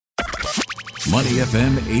Money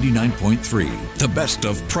FM 89.3, the best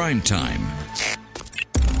of prime time.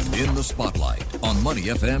 In the spotlight on Money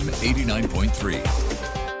FM 89.3.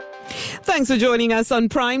 Thanks for joining us on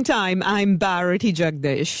Prime Time. I'm Bharati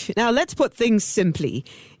Jagdish. Now, let's put things simply.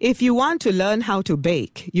 If you want to learn how to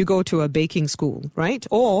bake, you go to a baking school, right?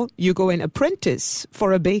 Or you go and apprentice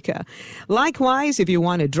for a baker. Likewise, if you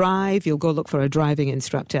want to drive, you'll go look for a driving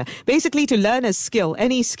instructor. Basically, to learn a skill,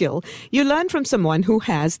 any skill, you learn from someone who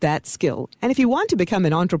has that skill. And if you want to become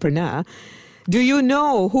an entrepreneur, do you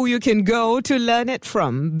know who you can go to learn it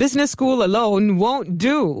from? Business school alone won't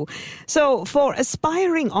do. So for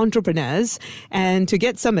aspiring entrepreneurs and to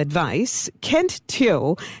get some advice, Kent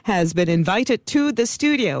Teo has been invited to the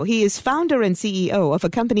studio. He is founder and CEO of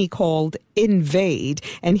a company called Invade,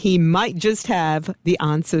 and he might just have the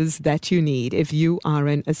answers that you need if you are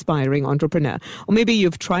an aspiring entrepreneur. Or maybe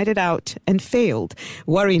you've tried it out and failed.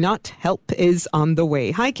 Worry not, help is on the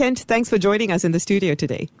way. Hi, Kent. Thanks for joining us in the studio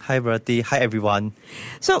today. Hi, Bharati. Hi, everyone.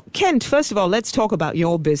 So, Kent, first of all, let's talk about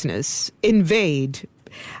your business, Invade.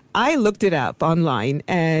 I looked it up online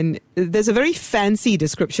and there's a very fancy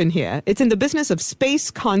description here. It's in the business of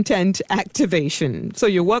space content activation. So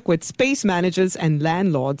you work with space managers and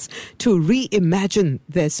landlords to reimagine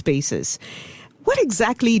their spaces. What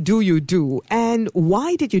exactly do you do, and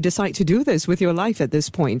why did you decide to do this with your life at this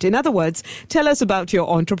point? In other words, tell us about your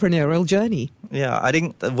entrepreneurial journey. Yeah, I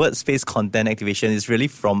think the word space content activation is really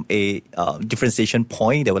from a differentiation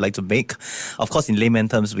point that we'd like to make. Of course, in layman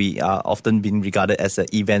terms, we are often being regarded as an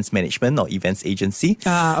events management or events agency.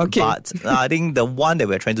 Okay. But I think the one that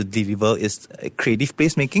we're trying to deliver is creative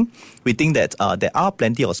placemaking. We think that there are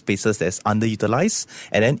plenty of spaces that's underutilized,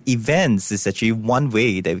 and then events is actually one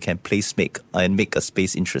way that we can placemake and make a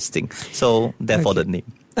space interesting. So therefore the name.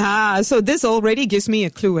 So this already gives me a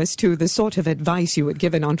clue as to the sort of advice you would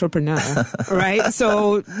give an entrepreneur, right?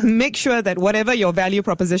 So make sure that whatever your value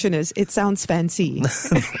proposition is, it sounds fancy.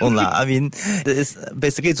 I mean, it's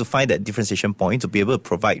basically to find that differentiation point to be able to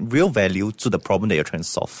provide real value to the problem that you're trying to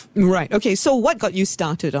solve. Right. Okay. So what got you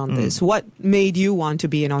started on this? What made you want to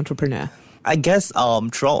be an entrepreneur? I guess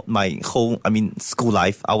throughout my whole, school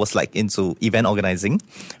life, I was like into event organizing,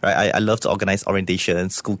 right? I love to organize orientation,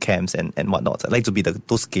 school camps and whatnot. I like to be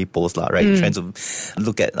those capos, right? Trying to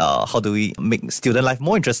look at how do we make student life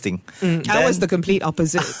more interesting. I was the complete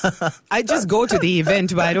opposite. I just go to the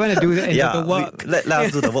event, but I don't want to do the work. Let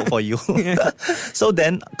us do the work for you. So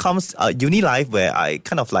then comes uni life, where I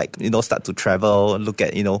kind of start to travel, look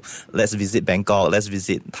at, let's visit Bangkok, let's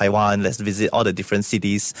visit Taiwan, let's visit all the different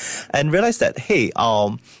cities, and realize that, hey,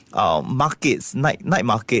 markets, night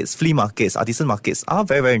markets, flea markets, artisan markets are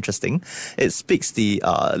very, very interesting. It speaks the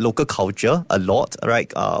local culture a lot, right?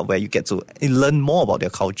 Where you get to learn more about their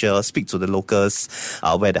culture, speak to the locals,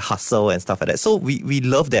 where they hustle and stuff like that. So we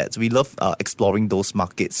love that. We love exploring those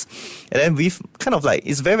markets. And then we've kind of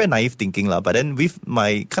it's very, very naive thinking, but then with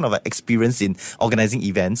my kind of experience in organizing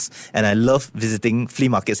events, and I love visiting flea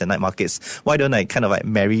markets and night markets, why don't I kind of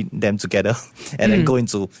marry them together and then go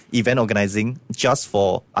into event organizing just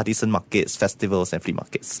for artisan markets, festivals and flea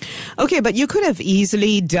markets. Okay, but you could have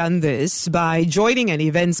easily done this by joining an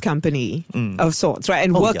events company of sorts, right?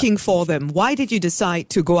 And working for them. Why did you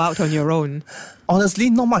decide to go out on your own?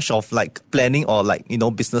 Honestly, not much of planning or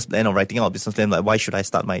business plan or writing out a business plan. Why should I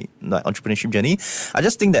start my entrepreneurship journey? I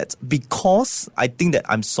just think that because I think that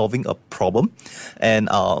I'm solving a problem, and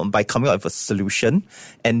by coming up with a solution,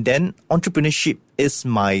 and then entrepreneurship is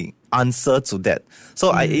my answer to that.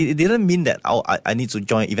 So it didn't mean that I need to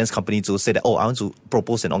join an events company to say that, I want to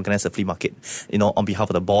propose and organize a flea market, on behalf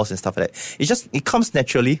of the boss and stuff like that. It comes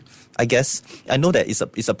naturally, I guess. I know that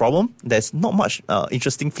it's a problem. There's not much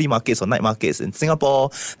interesting flea markets or night markets in Singapore.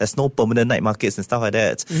 There's no permanent night markets and stuff like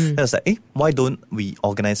that. And I was like, why don't we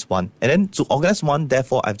organize one? And then to organize one,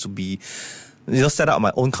 therefore I have to be set up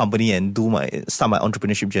my own company and start my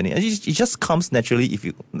entrepreneurship journey. And it just comes naturally.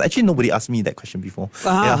 Nobody asked me that question before.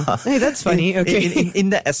 Yeah. Hey, that's funny. Okay.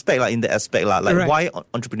 In that aspect, right. Why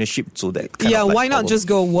entrepreneurship to that kind of why not problem? Just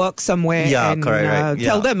go work somewhere and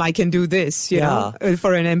tell them I can do this, you know,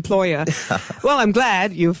 for an employer. Well, I'm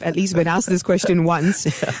glad you've at least been asked this question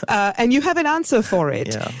once and you have an answer for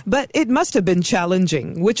it. Yeah. But it must have been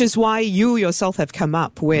challenging, which is why you yourself have come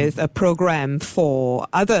up with a program for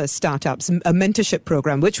other startups, a mentorship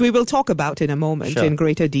program, which we will talk about in a moment in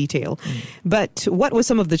greater detail. But what were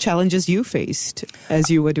some of the challenges you faced as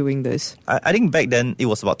you were doing this? I think back then, it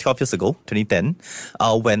was about 12 years ago, 2010,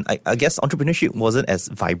 when I guess entrepreneurship wasn't as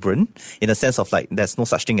vibrant in a sense of like there's no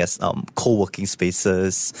such thing as co-working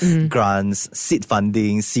spaces, grants, seed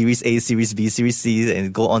funding, Series A, Series B, Series C,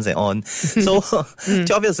 and go on and on. So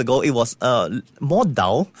 12 years ago, it was more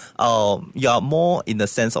dull. You are more in the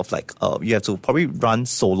sense of like you have to probably run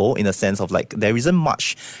solo in a sense of like there isn't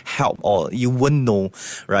much help or you wouldn't know,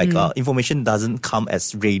 right? Information doesn't come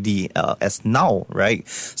as ready as now, right?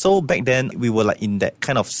 So back then we were like in that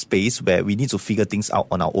kind of space where we need to figure things out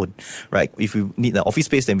on our own, right? If we need an office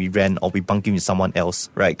space, then we rent or we bunk in with someone else,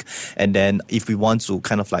 right? And then if we want to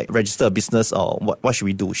kind of like register a business or what should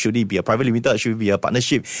we do? Should it be a private limited? Should it be a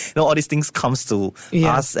partnership? You know, all these things comes to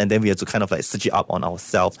us, and then we have to kind of like search it up on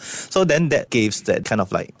ourselves. So then that gives that kind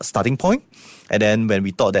of like starting point. And then when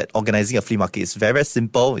we thought that organizing a flea market is very, very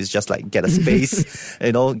simple, it's just like get a space,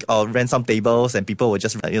 rent some tables, and people will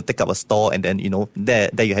just take up a store, and then there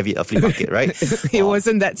you have it, a flea market, right? It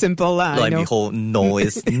wasn't that simple, lo and behold, no,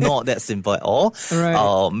 it's not that simple at all.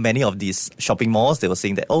 Right. Many of these shopping malls, they were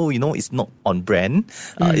saying that it's not on brand.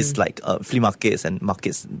 It's like flea markets and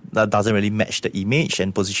markets that doesn't really match the image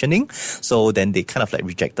and positioning. So then they kind of like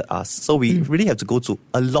rejected us. So we really have to go to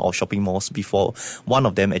a lot of shopping malls before one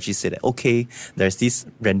of them actually said that, okay, there's this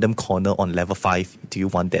random corner on level 5. Do you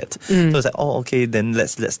want that? So it's like, okay, then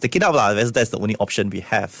let's take it up. That's the only option we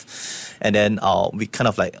have. And then we kind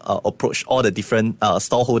of like approach all the different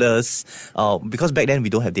store holders because back then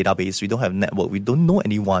we don't have database, we don't have network, we don't know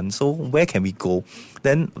anyone. So where can we go?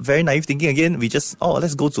 Then very naive thinking again, we just,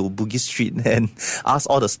 let's go to Bugis Street and ask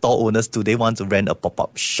all the store owners, do they want to rent a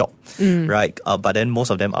pop-up shop, right? But then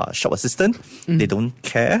most of them are shop assistant. They don't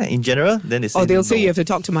care in general. Then they say, they'll say you have to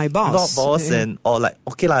talk to my boss. And or like,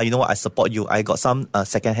 okay lah, you know what, I support you. I got some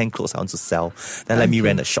second-hand clothes I want to sell. Then let me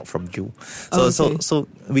rent a shop from you. So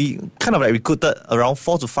we kind of like recruited around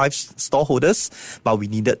 4 to 5 store holders, but we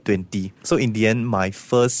needed 20. So in the end, my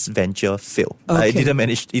first venture failed. It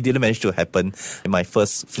didn't manage to happen in my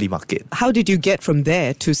first flea market. How did you get from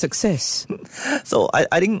there to success? So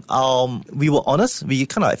I think we were honest. We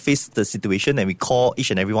kind of like faced the situation and we call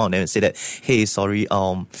each and every one of them and say that, hey, sorry,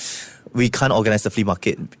 we can't organize the flea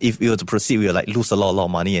market. If we were to proceed, we would like lose a lot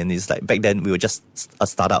of money. And it's like, back then we were just a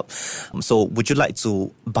startup. So would you like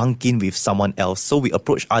to bunk in with someone else? So we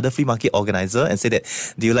approached other flea market organizer and said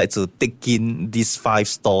that, do you like to take in these 5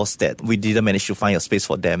 stores that we didn't manage to find a space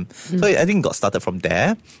for them? So I think it got started from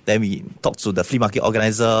there. Then we talked to the flea market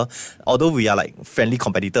organizer. Although we are like friendly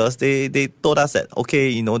competitors, they told us that,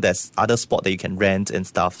 okay, there's other spot that you can rent and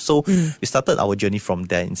stuff. So we started our journey from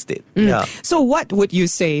there instead. Yeah. So what would you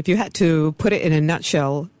say, if you had to put it in a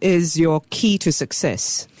nutshell, is your key to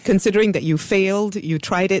success? Considering that you failed, you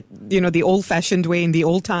tried it, the old-fashioned way in the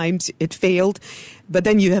old times, it failed, but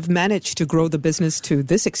then you have managed to grow the business to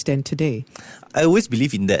this extent today. I always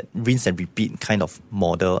believe in that rinse and repeat kind of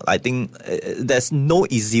model. I think there's no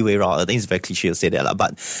easy way around. I think it's very cliche to say that,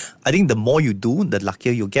 but I think the more you do, the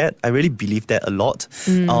luckier you get. I really believe that a lot.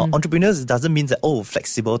 Entrepreneurs, it doesn't mean that,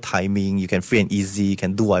 flexible timing, you can free and easy, you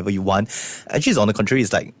can do whatever you want. Actually, it's on the contrary.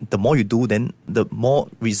 It's like the more you do, then the more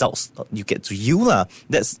results you get to you.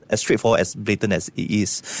 That's as straightforward, as blatant as it is.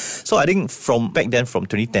 So I think from back then, from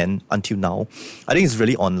 2010 until now, I think it's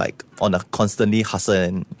really on a constantly hustle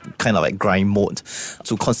and kind of like grind mode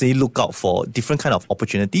to constantly look out for different kind of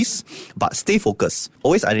opportunities, but stay focused.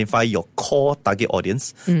 Always identify your core target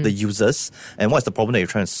audience, the users, and what's the problem that you're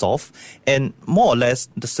trying to solve. And more or less,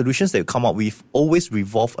 the solutions that you come up with always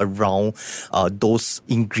revolve around those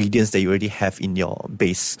ingredients that you already have in your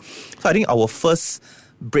base. So I think our first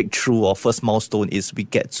breakthrough or first milestone is we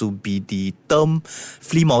get to be the term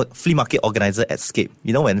flea market organizer at Scape.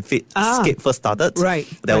 When Scape first started,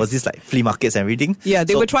 there was this like flea markets and everything. Yeah,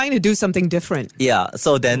 they were trying to do something different. Yeah,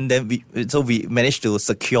 so then we managed to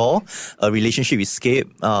secure a relationship with Scape.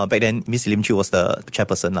 Back then, Miss Lim Chu was the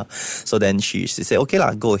chairperson. So then she said, okay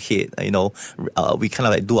lah, go ahead. We kind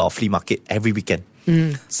of like do our flea market every weekend.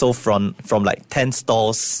 So from like 10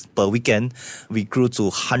 stores per weekend, we grew to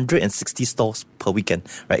 160 stores per weekend,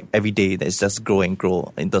 right? Every day, that's just grow and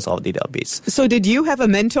grow in terms of our database. So did you have a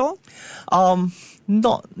mentor?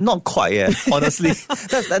 Not quite yet, honestly.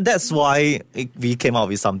 That's why we came out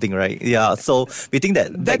with something, right? Yeah, so we think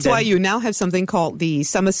that's why you now have something called the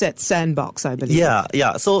Somerset Sandbox, I believe.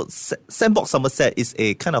 Yeah. So Sandbox Somerset is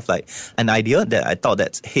a kind of like an idea that I thought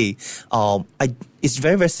that, hey, it's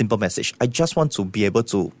very, very simple message. I just want to be able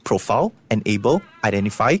to profile, enable,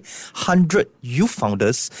 identify 100 youth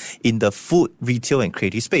founders in the food, retail, and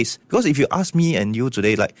creative space. Because if you ask me and you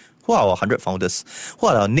today, like, Who are our 100 founders? Who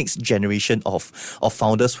are our next generation of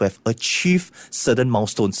founders who have achieved certain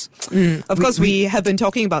milestones? Of course, we have been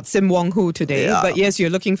talking about Sim Wong Hoo today, but yes, you're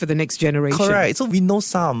looking for the next generation. Correct. So we know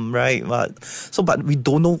some, right? But we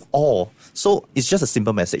don't know all. So it's just a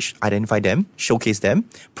simple message. Identify them, showcase them,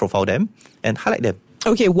 profile them, and highlight them.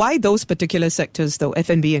 Okay, why those particular sectors though,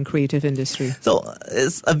 F&B and creative industry? So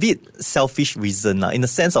it's a bit selfish reason in the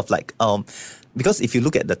sense of like, because if you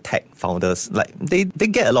look at the tech founders, like they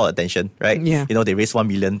get a lot of attention, right? Yeah. You know, they raise 1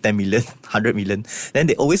 million, 10 million, 100 million. Then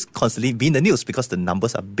they always constantly be in the news because the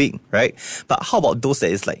numbers are big, right? But how about those that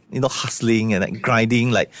is like, you know, hustling and like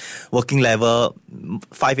grinding, like working level,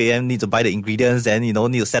 5 a.m. need to buy the ingredients and, you know,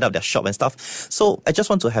 need to set up their shop and stuff. So I just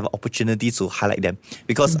want to have an opportunity to highlight them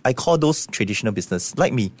because I call those traditional business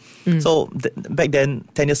like me. So back then,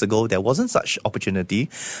 10 years ago, there wasn't such opportunity.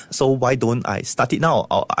 So why don't I start it now?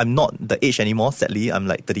 I'm not the age anymore. Sadly, I'm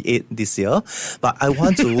like 38 this year, but I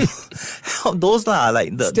want to help those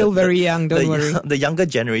like very young. Don't worry. The younger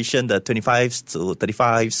generation, the 25s to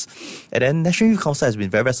 35s, and then National Youth Council has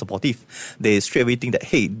been very, very supportive. They straight away think that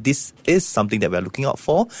hey, this is something that we're looking out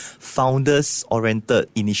for. Founders-oriented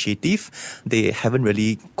initiative. They haven't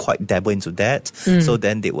really quite dabbled into that, so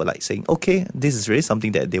then they were like saying, okay, this is really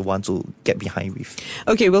something that they want to get behind with.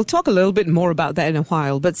 Okay, we'll talk a little bit more about that in a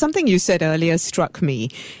while. But something you said earlier struck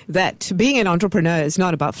me that being an entrepreneur is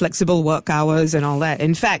not about flexible work hours and all that.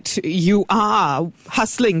 In fact, you are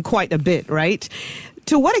hustling quite a bit, right?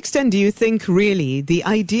 To what extent do you think really the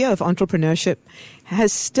idea of entrepreneurship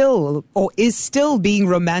has still or is still being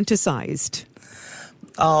romanticized?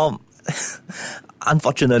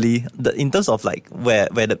 Unfortunately, in terms of like where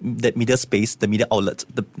the media space, the media outlet,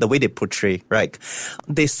 the way they portray, right?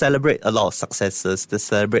 They celebrate a lot of successes. They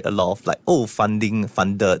celebrate a lot of like,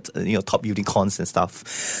 funded, you know, top unicorns and stuff.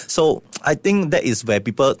 So I think that is where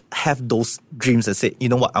people have those dreams and say, you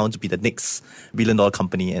know what, I want to be the next $1 billion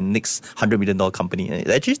company and next $100 million company. And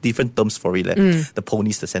it's actually different terms for it, like the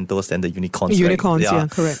ponies, the centaurs, and the unicorns. Unicorns, right? yeah,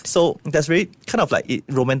 correct. So that's very kind of like it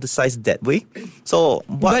romanticized that way. So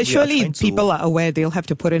but surely people are aware they'll have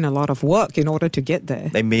to put in a lot of work in order to get there.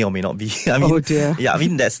 They may or may not be. I mean, oh dear. Yeah, I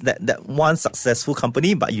mean, that's that one successful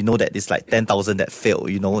company, but you know that it's like 10,000 that fail,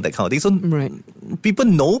 you know, that kind of thing. So people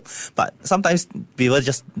know, but sometimes people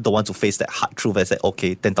just don't want to face that hard truth and say,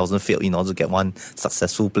 okay, 10,000 failed in order to get one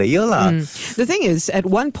successful player. The thing is, at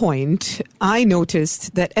one point, I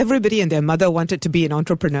noticed that everybody and their mother wanted to be an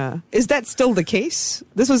entrepreneur. Is that still the case?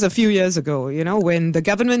 This was a few years ago, you know, when the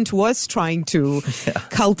government was trying to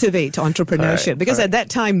cultivate entrepreneurship. Because at that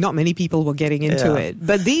time, not many people were getting into it.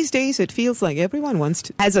 But these days, it feels like everyone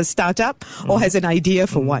has a startup or has an idea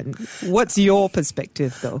for one. What's your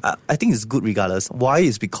perspective, though? I think it's good regardless. Why?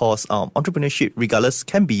 Is because entrepreneurship, regardless,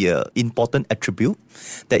 can be an important attribute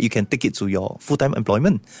that you can take it to your full-time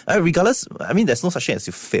employment. Regardless, I mean, there's no such thing as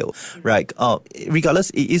you fail, right? Regardless,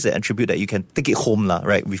 it is an attribute that you can take it home,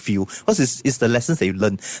 right, with you. Because it's the lessons that you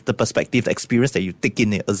learn, the perspective, the experience that you take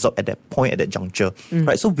in and absorb at that point, at that juncture,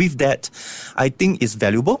 right? So with that, I think it's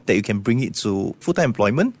valuable that you can bring it to full-time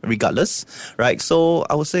employment regardless, right? So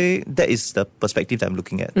I would say that is the perspective that I'm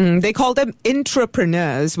looking at. They call them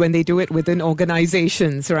intrapreneurs when they do it within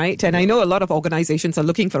organizations, right? And I know a lot of organizations are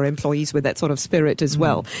looking for employees with that sort of spirit as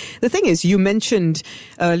well. The thing is, you mentioned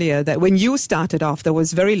earlier that when you started off, there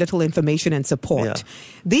was very little information and support. Yeah.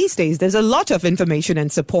 These days, there's a lot of information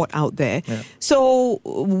and support out there. Yeah. So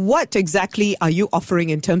what exactly are you offering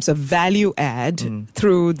in terms of value add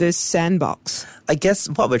through this sandbox? I guess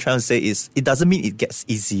what we're trying to say is it doesn't mean it gets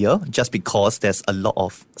easier just because there's a lot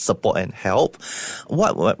of support and help.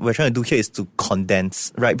 What we're trying to do here is to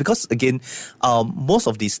condense, right? Because again, most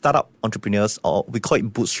of these startup entrepreneurs, or we call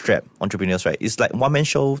it bootstrap entrepreneurs, right? It's like one-man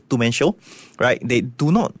show, two-man show, right? They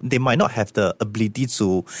might not have the ability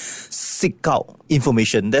to seek out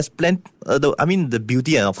information. There's plenty. The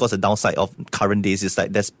beauty and of course the downside of current days is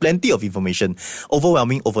like there's plenty of information,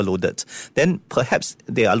 overwhelming, overloaded. Then perhaps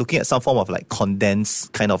they are looking at some form of like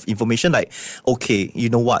condensed kind of information, like, okay, you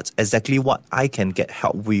know what, exactly what I can get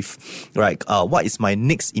help with, right? What is my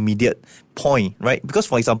next immediate point, right? Because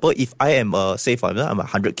for example, if I am I'm a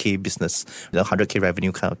 100K business, 100K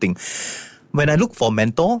revenue kind of thing. When I look for a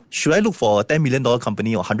mentor, should I look for a $10 million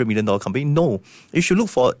company or $100 million company? No. You should look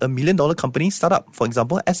for a $1 million company startup, for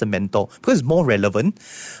example, as a mentor, because it's more relevant,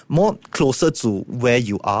 more closer to where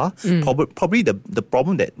you are. Probably the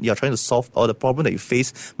problem that you're trying to solve or the problem that you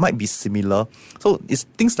face might be similar. So it's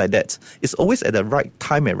things like that. It's always at the right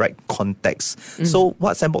time and right context. So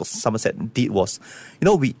what Sandbox Somerset did was,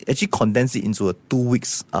 we actually condensed it into a 2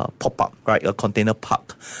 weeks pop-up, right? A container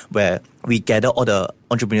park where we gather all the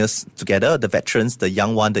entrepreneurs together, the veterans, the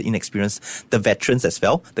young one, the inexperienced, the veterans as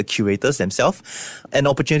well, the curators themselves, and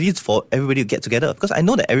opportunities for everybody to get together. Because I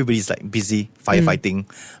know that everybody's like busy firefighting,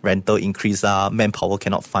 rental increase, manpower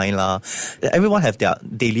cannot find. Everyone have their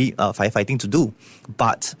daily firefighting to do.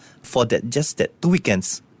 But for just that 2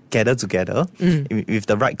 weekends, gather together with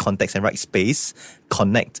the right context and right space,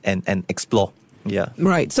 connect and explore. Yeah.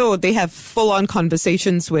 Right. So they have full-on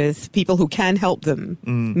conversations with people who can help them,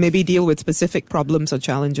 maybe deal with specific problems or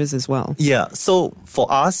challenges as well. Yeah. So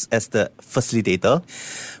for us as the facilitator,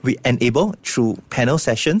 we enable through panel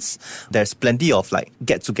sessions. There's plenty of like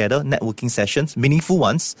get-together networking sessions, meaningful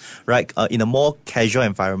ones, right? In a more casual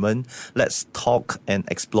environment, let's talk and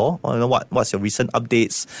explore. What's your recent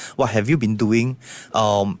updates? What have you been doing?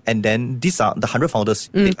 And then these are the 100 founders.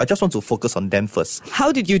 I just want to focus on them first.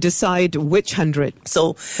 How did you decide which 100?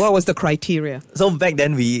 So what was the criteria? So back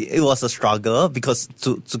then it was a struggle because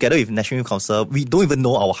together with National Youth Council, we don't even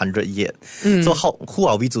know our 100 yet. So who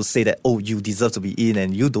are we to say that, oh, you deserve to be in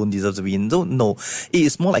and you don't deserve to be in? No. It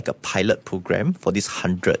is more like a pilot program for this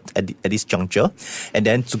 100 at this juncture. And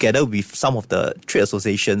then together with some of the trade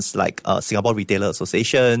associations like Singapore Retailer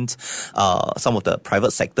Associations, some of the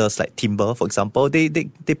private sectors like Timber, for example, they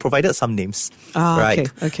provided some names, right?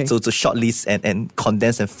 Okay. So to shortlist and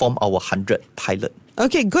condense and form our 100 pilot.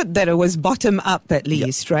 Okay, good that it was bottom up at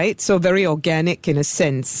least, right? So very organic in a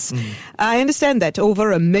sense. I understand that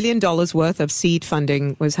over $1 million worth of seed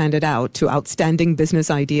funding was handed out to outstanding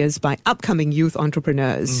business ideas by upcoming youth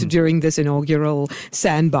entrepreneurs during this inaugural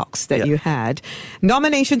sandbox that you had.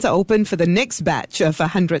 Nominations are open for the next batch of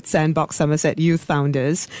 100 Sandbox Somerset youth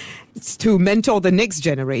founders to mentor the next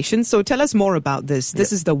generation. So tell us more about this.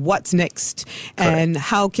 This is the what's next. Correct. And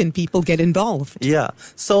how can people get involved? Yeah.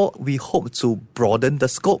 So we hope to broaden the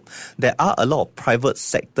scope. There are a lot of private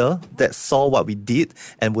sector that saw what we did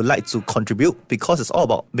and would like to contribute because it's all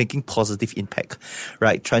about making positive impact,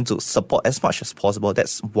 right? Trying to support as much as possible.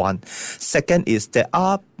 That's one. Second is there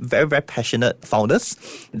are very, very passionate founders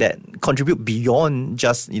that contribute beyond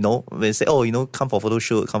just, when they say, come for photo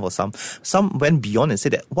shoot, come for some went beyond and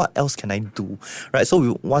said that, what else can I do, right? So we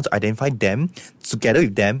want to identify them together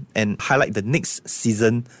with them and highlight the next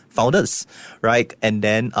season founders, right? And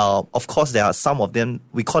then, of course, there are some of them,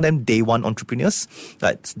 we call them day one entrepreneurs,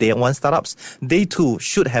 like day one startups. They too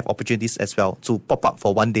should have opportunities as well to pop up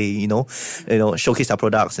for one day, showcase their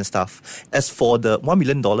products and stuff. As for the $1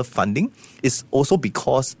 million funding, it's also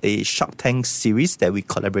because a Shark Tank series that we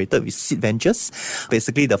collaborated with Seed Ventures.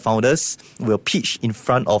 Basically, the founders will pitch in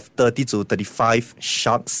front of 30 to 35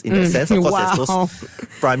 sharks in that sense. Of course, there's those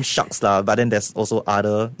prime sharks, but then there's also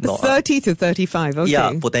other... 30 to 35, okay.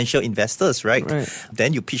 Yeah, potential investors, right?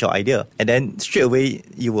 Then you pitch your idea. And then straight away,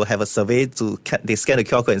 you will have a survey they scan the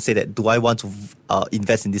QR code and say that, do I want to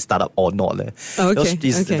invest in this startup or not? This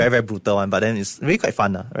is a very, very brutal one, but then it's really quite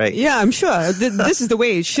fun, right? Yeah, I'm sure. This is the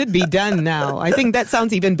way it should be done now. I think that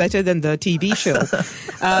sounds even better than the TV show.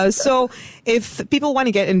 So if people want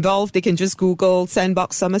to get involved, they can just Google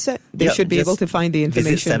Sandbox Somerset. They should be able to find the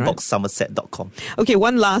information. Visit sandboxsomerset.com. Okay,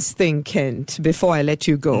 one last thing, Kent, before I let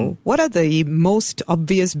you go. What are the most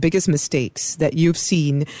obvious, biggest mistakes that you've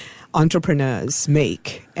seen entrepreneurs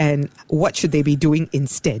make, and what should they be doing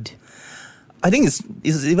instead? I think it's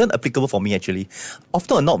even applicable for me actually.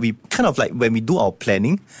 Often or not, we kind of like when we do our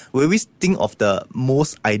planning, we always think of the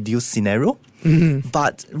most ideal scenario.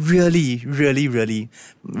 But really, really, really,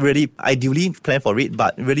 really ideally plan for it,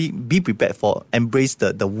 but really be prepared for embrace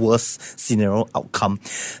the worst scenario outcome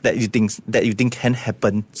that you think can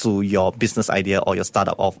happen to your business idea or your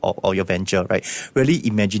startup or your venture, right? Really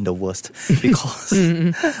imagine the worst because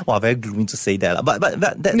very gloomy to say that. But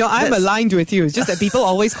I'm aligned with you. It's just that people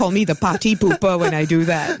always call me the party pooper when I do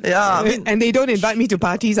that. Yeah, and they don't invite me to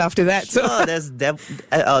parties after that. So there's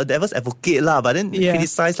devil's advocate but then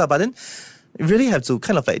criticize but then you really have to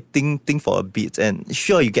kind of like think for a bit, and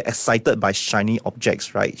sure, you get excited by shiny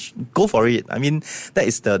objects, right? Go for it. I mean, that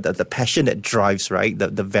is the passion that drives, right?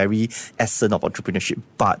 The very essence of entrepreneurship,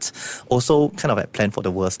 but also kind of like plan for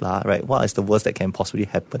the worst, right? What is the worst that can possibly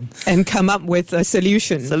happen? And come up with a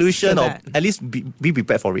solution, or at least be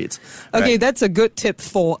prepared for it. Okay, right? That's a good tip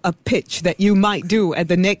for a pitch that you might do at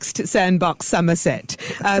the next Sandbox Somerset.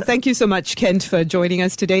 Thank you so much, Kent, for joining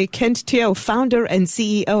us today. Kent Teo, founder and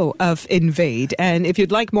CEO of Invade. And if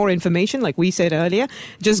you'd like more information, like we said earlier,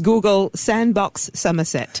 just Google Sandbox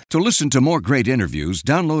Somerset. To listen to more great interviews,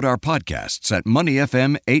 download our podcasts at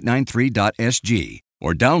moneyfm893.sg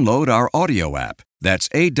or download our audio app. That's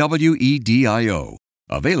AWEDIO.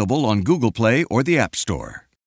 Available on Google Play or the App Store.